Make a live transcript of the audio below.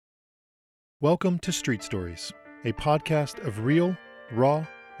Welcome to Street Stories, a podcast of real, raw,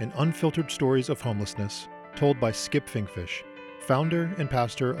 and unfiltered stories of homelessness told by Skip Finkfish, founder and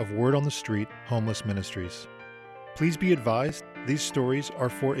pastor of Word on the Street Homeless Ministries. Please be advised these stories are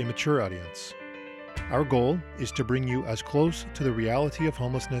for a mature audience. Our goal is to bring you as close to the reality of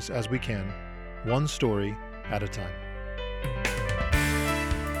homelessness as we can, one story at a time.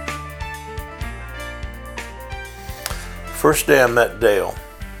 First day I met Dale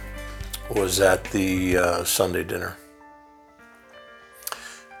was at the Sunday dinner.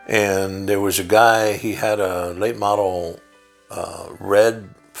 And there was a guy, he had a late model red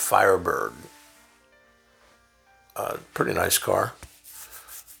Firebird, pretty nice car.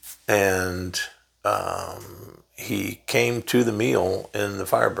 And he came to the meal in the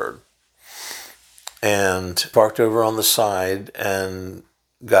Firebird and parked over on the side and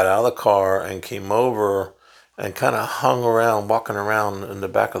got out of the car and came over and kind of hung around, walking around in the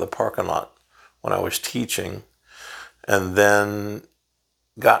back of the parking lot when I was teaching, and then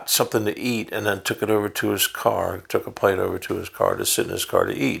got something to eat and then took it over to his car, took a plate over to his car to sit in his car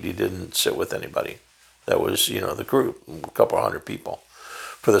to eat. He didn't sit with anybody. That was, the group, a couple hundred people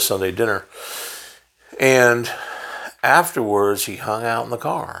for the Sunday dinner. And afterwards, he hung out in the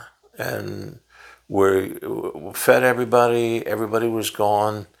car and we fed everybody. Everybody was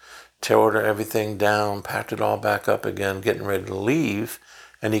gone. Tore everything down, packed it all back up again, getting ready to leave,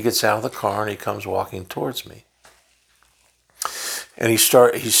 and he gets out of the car and he comes walking towards me. And he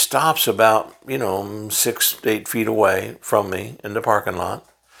stops about, 6 to 8 feet away from me in the parking lot.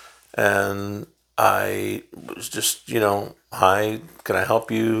 And I was just, hi, can I help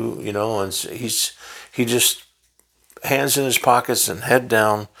you? And he just hands in his pockets and head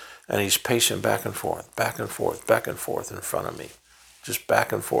down, and he's pacing back and forth, back and forth, back and forth in front of me, just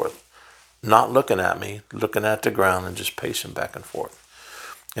back and forth. Not looking at me, looking at the ground and just pacing back and forth.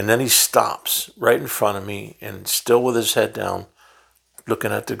 And then he stops right in front of me and still with his head down,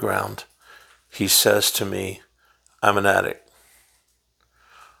 looking at the ground. He says to me, "I'm an addict.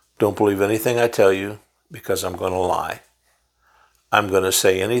 Don't believe anything I tell you because I'm going to lie. I'm going to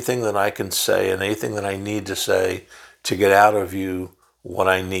say anything that I can say and anything that I need to say to get out of you what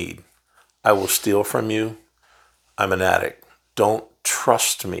I need. I will steal from you. I'm an addict. Don't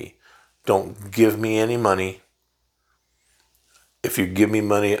trust me. Don't give me any money. If you give me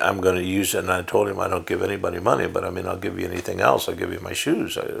money, I'm going to use it." And I told him I don't give anybody money, but I'll give you anything else. I'll give you my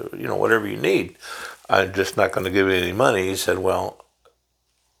shoes, whatever you need. I'm just not going to give you any money. He said, "Well,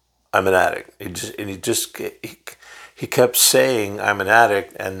 I'm an addict." He kept saying, "I'm an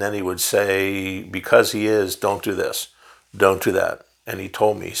addict," and then he would say, because he is, "Don't do this, don't do that." And he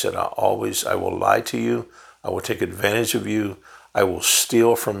told me, he said, I will lie to you. I will take advantage of you. I will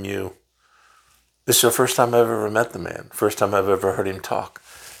steal from you. This is the first time I've ever met the man. First time I've ever heard him talk.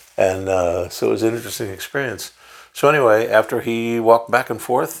 And so it was an interesting experience. So anyway, after he walked back and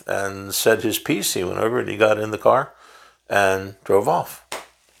forth and said his piece, he went over and he got in the car and drove off.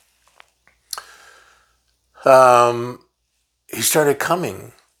 He started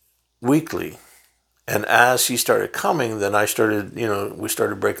coming weekly. And as he started coming, then I started, we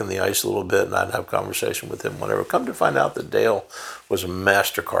started breaking the ice a little bit, and I'd have conversation with him, whatever. Come to find out that Dale was a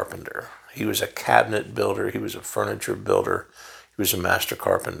master carpenter. He was a cabinet builder. He was a furniture builder. He was a master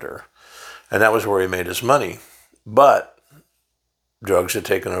carpenter. And that was where he made his money. But drugs had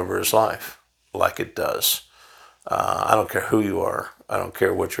taken over his life, like it does. I don't care who you are. I don't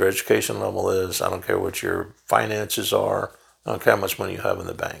care what your education level is. I don't care what your finances are. I don't care how much money you have in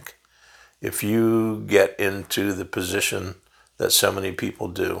the bank. If you get into the position that so many people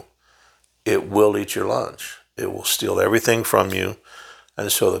do, it will eat your lunch. It will steal everything from you.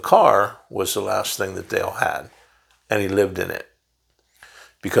 And so the car was the last thing that Dale had. And he lived in it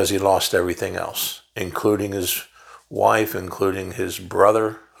because he lost everything else, including his wife, including his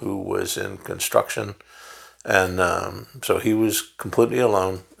brother who was in construction. And so he was completely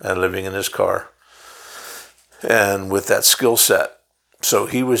alone and living in his car and with that skill set. So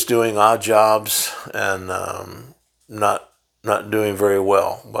he was doing odd jobs and not doing very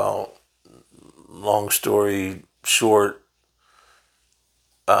well. Well, long story short,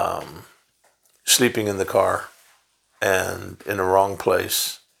 sleeping in the car and in the wrong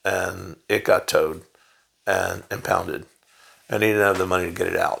place, and it got towed and impounded, and he didn't have the money to get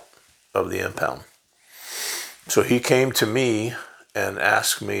it out of the impound. So he came to me and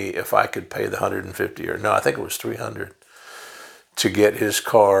asked me if I could pay the $150 I think it was $300 to get his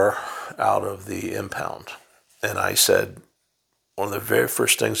car out of the impound. And I said, one of the very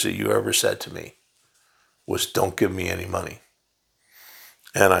first things that you ever said to me was, "Don't give me any money."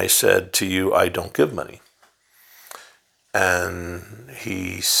 And I said to you, "I don't give money." And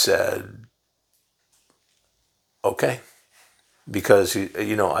he said, okay. Because,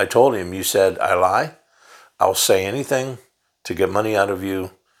 I told him, you said, I lie. I'll say anything to get money out of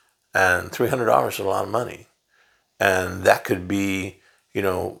you. And $300 is a lot of money. And that could be,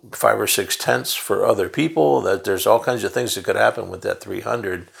 5 or 6 tenths for other people. That there's all kinds of things that could happen with that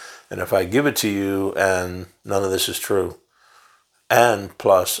 300. And if I give it to you and none of this is true, and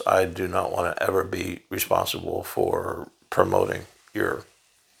plus I do not want to ever be responsible for promoting your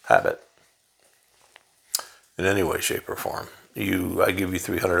habit in any way, shape, or form. I give you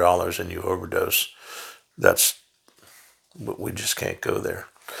 $300 and you overdose. We just can't go there.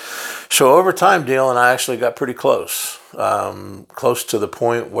 So over time, Dale and I actually got pretty close, close to the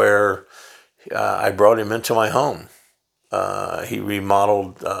point where I brought him into my home. He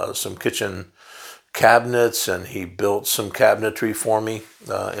remodeled some kitchen cabinets and he built some cabinetry for me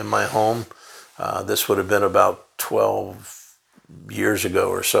in my home. This would have been about 12 years ago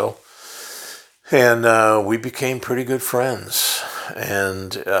or so. And we became pretty good friends.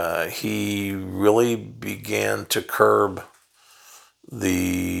 And he really began to curb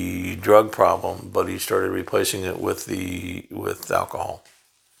the drug problem, but he started replacing it with alcohol.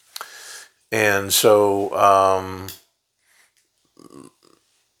 And so,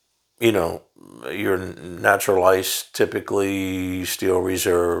 your natural ice, typically Steel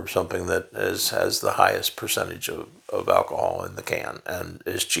Reserve, something that has the highest percentage of alcohol in the can and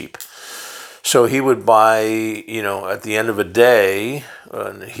is cheap. So he would buy, at the end of a day,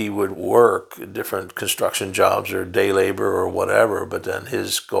 he would work different construction jobs or day labor or whatever, but then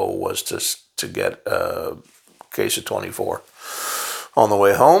his goal was to get a case of 24 on the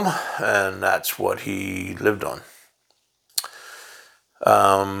way home, and that's what he lived on.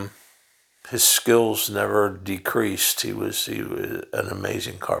 His skills never decreased. He was an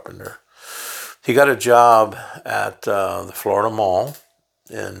amazing carpenter. He got a job at the Florida Mall,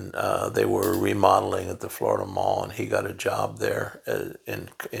 and they were remodeling at the Florida Mall, and he got a job there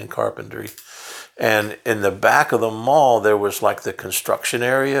in carpentry. And in the back of the mall, there was like the construction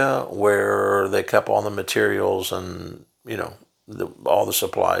area where they kept all the materials and, all the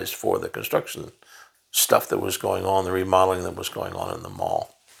supplies for the construction stuff that was going on, the remodeling that was going on in the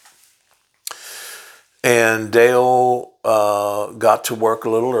mall. And Dale got to work a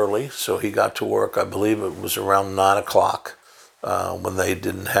little early, so he got to work, I believe it was around 9 o'clock. When they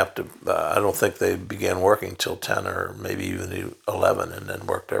didn't have to, I don't think they began working till 10 or maybe even 11, and then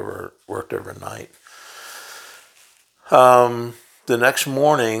worked overnight. The next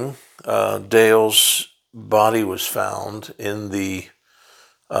morning, Dale's body was found in the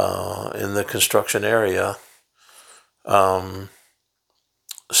construction area.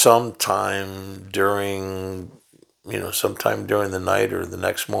 Sometime during the night or the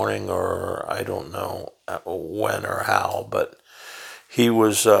next morning, or I don't know when or how, but he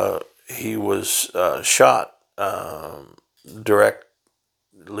was shot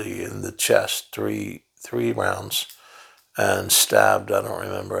directly in the chest, three rounds, and stabbed, I don't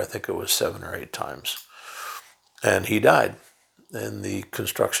remember, I think it was 7 or 8 times. And he died in the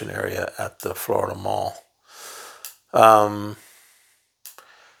construction area at the Florida Mall.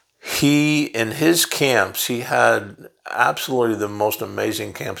 In his camps, he had absolutely the most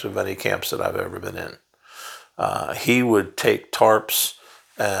amazing camps of any camps that I've ever been in. He would take tarps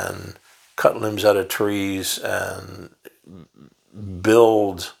and cut limbs out of trees and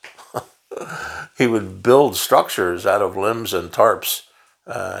build. He would build structures out of limbs and tarps.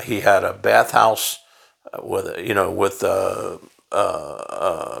 He had a bathhouse with a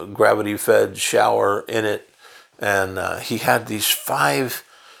gravity-fed shower in it, and he had these 5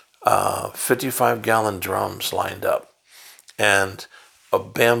 55-gallon drums lined up, and a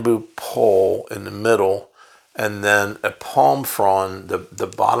bamboo pole in the middle, and then a palm frond, the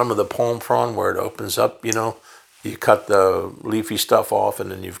bottom of the palm frond where it opens up, you cut the leafy stuff off, and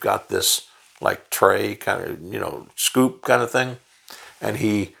then you've got this like tray kind of, scoop kind of thing. And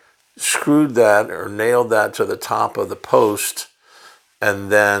he screwed that or nailed that to the top of the post,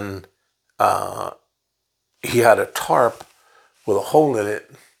 and then he had a tarp with a hole in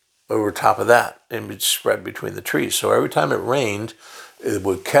it over top of that, and it spread between the trees. So every time it rained, it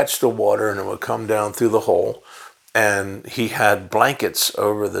would catch the water and it would come down through the hole. And he had blankets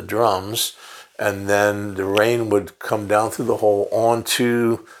over the drums, and then the rain would come down through the hole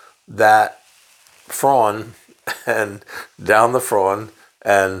onto that frond and down the frond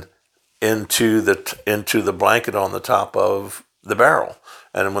and into the blanket on the top of the barrel.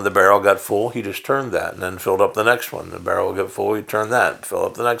 And when the barrel got full, he just turned that and then filled up the next one. The barrel would get full, he'd turn that, fill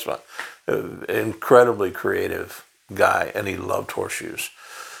up the next one. Incredibly creative guy, and he loved horseshoes.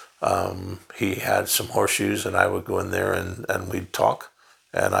 He had some horseshoes, and I would go in there and we'd talk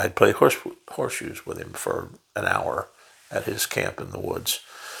And I'd play horseshoes with him for an hour at his camp in the woods.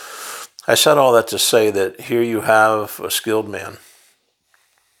 I said all that to say that here you have a skilled man,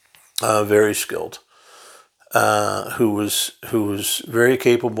 very skilled, who was very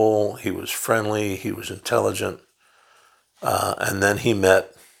capable. He was friendly. He was intelligent, and then he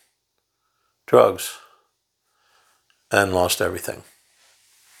met drugs and lost everything.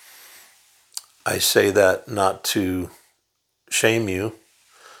 I say that not to shame you.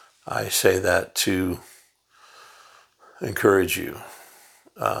 I say that to encourage you.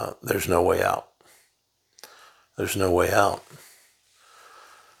 There's no way out. There's no way out.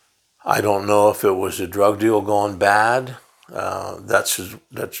 I don't know if it was a drug deal gone bad. That's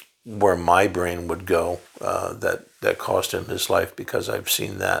where my brain would go. That cost him his life, because I've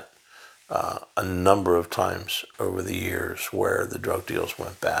seen that a number of times over the years where the drug deals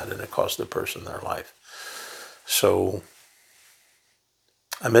went bad and it cost the person their life. So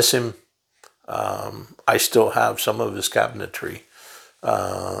I miss him. I still have some of his cabinetry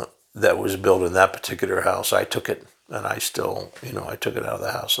that was built in that particular house. I took it, and I still, I took it out of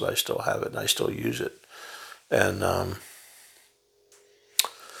the house, and I still have it, and I still use it. And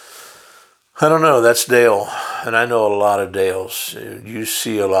I don't know, that's Dale, and I know a lot of Dales. You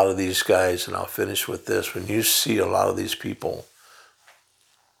see a lot of these guys, and I'll finish with this. When you see a lot of these people,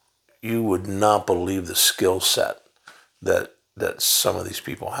 you would not believe the skill set that some of these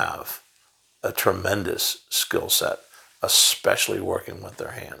people have. A tremendous skill set, especially working with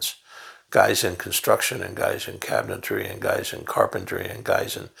their hands. Guys in construction, and guys in cabinetry, and guys in carpentry, and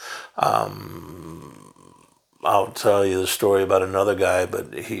guys in... I'll tell you the story about another guy,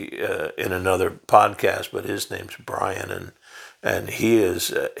 but he in another podcast, but his name's Brian, and he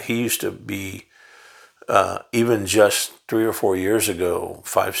used to be, even just 3 or 4 years ago,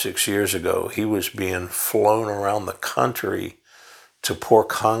 5, 6 years ago, he was being flown around the country to pour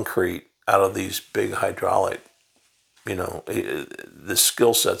concrete out of these big hydraulic, the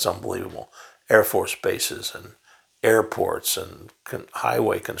skill set's unbelievable. Air Force bases and airports and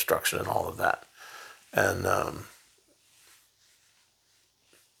highway construction and all of that. And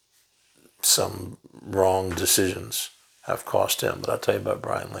some wrong decisions have cost him, but I'll tell you about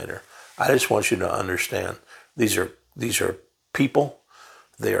Brian later. I just want you to understand, these are people,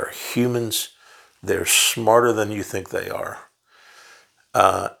 they are humans, they're smarter than you think they are,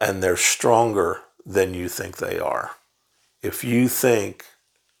 and they're stronger than you think they are. If you think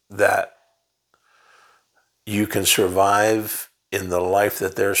that you can survive in the life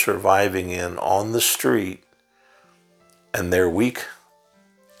that they're surviving in on the street, and they're weak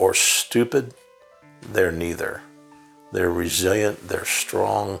or stupid, they're neither. They're resilient, they're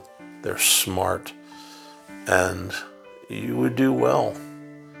strong, they're smart, and you would do well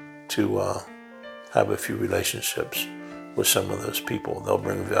to have a few relationships with some of those people. They'll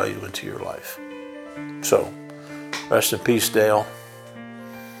bring value into your life. So, rest in peace, Dale.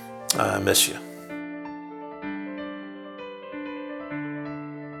 I miss you.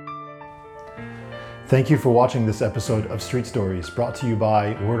 Thank you for watching this episode of Street Stories, brought to you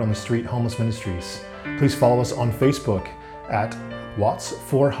by Word on the Street Homeless Ministries. Please follow us on Facebook at Watts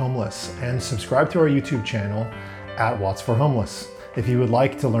for Homeless, and subscribe to our YouTube channel at Watts for Homeless. If you would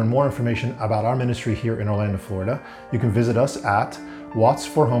like to learn more information about our ministry here in Orlando, Florida, you can visit us at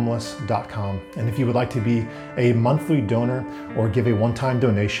wattsforhomeless.com. And if you would like to be a monthly donor or give a one-time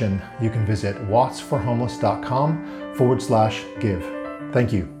donation, you can visit wattsforhomeless.com/give.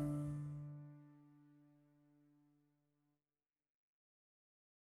 Thank you.